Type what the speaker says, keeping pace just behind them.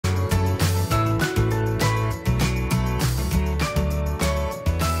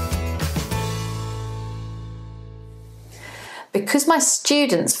Because my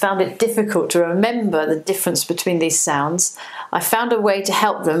students found it difficult to remember the difference between these sounds, I found a way to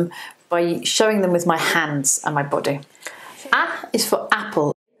help them by showing them with my hands and my body. A is for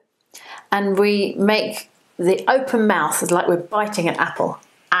apple, and we make the open mouth like we're biting an apple.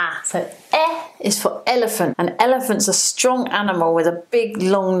 Ah. So is for elephant, and elephant's a strong animal with a big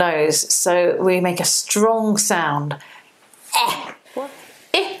long nose, so we make a strong sound. What?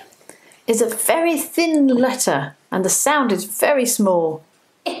 I is a very thin letter, and the sound is very small.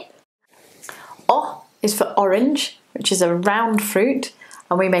 O is for orange, which is a round fruit,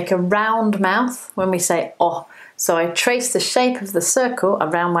 and we make a round mouth when we say O. So I trace the shape of the circle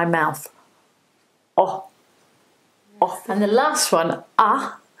around my mouth. O. O. And the last one,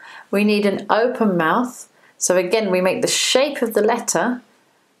 A, we need an open mouth. So again, we make the shape of the letter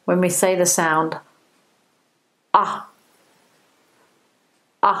when we say the sound A.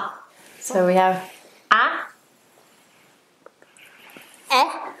 A. So we have A,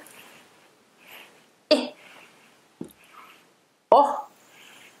 I, O,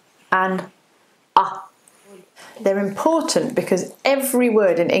 and A. They're important because every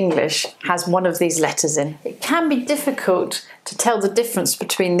word in English has one of these letters in. It can be difficult to tell the difference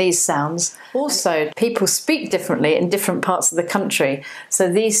between these sounds. Also, people speak differently in different parts of the country,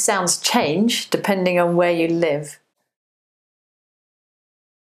 so these sounds change depending on where you live.